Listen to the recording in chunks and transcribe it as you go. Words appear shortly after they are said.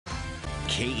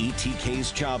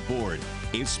KETK's Job Board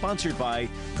is sponsored by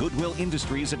Goodwill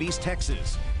Industries of East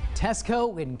Texas.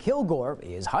 TESCO in Kilgore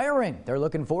is hiring. They're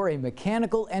looking for a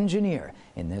mechanical engineer.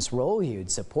 In this role, you'd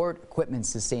support equipment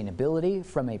sustainability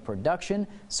from a production,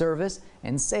 service,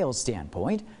 and sales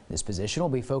standpoint. This position will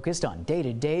be focused on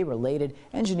day-to-day related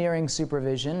engineering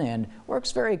supervision and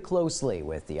works very closely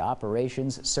with the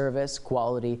operations, service,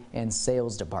 quality, and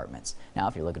sales departments. Now,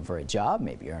 if you're looking for a job,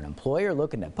 maybe you're an employer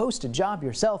looking to post a job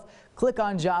yourself, click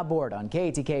on Job Board on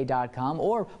KETK.com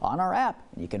or on our app.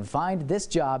 You can find this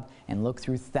job and look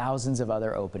through thousands of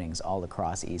other openings all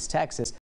across East Texas.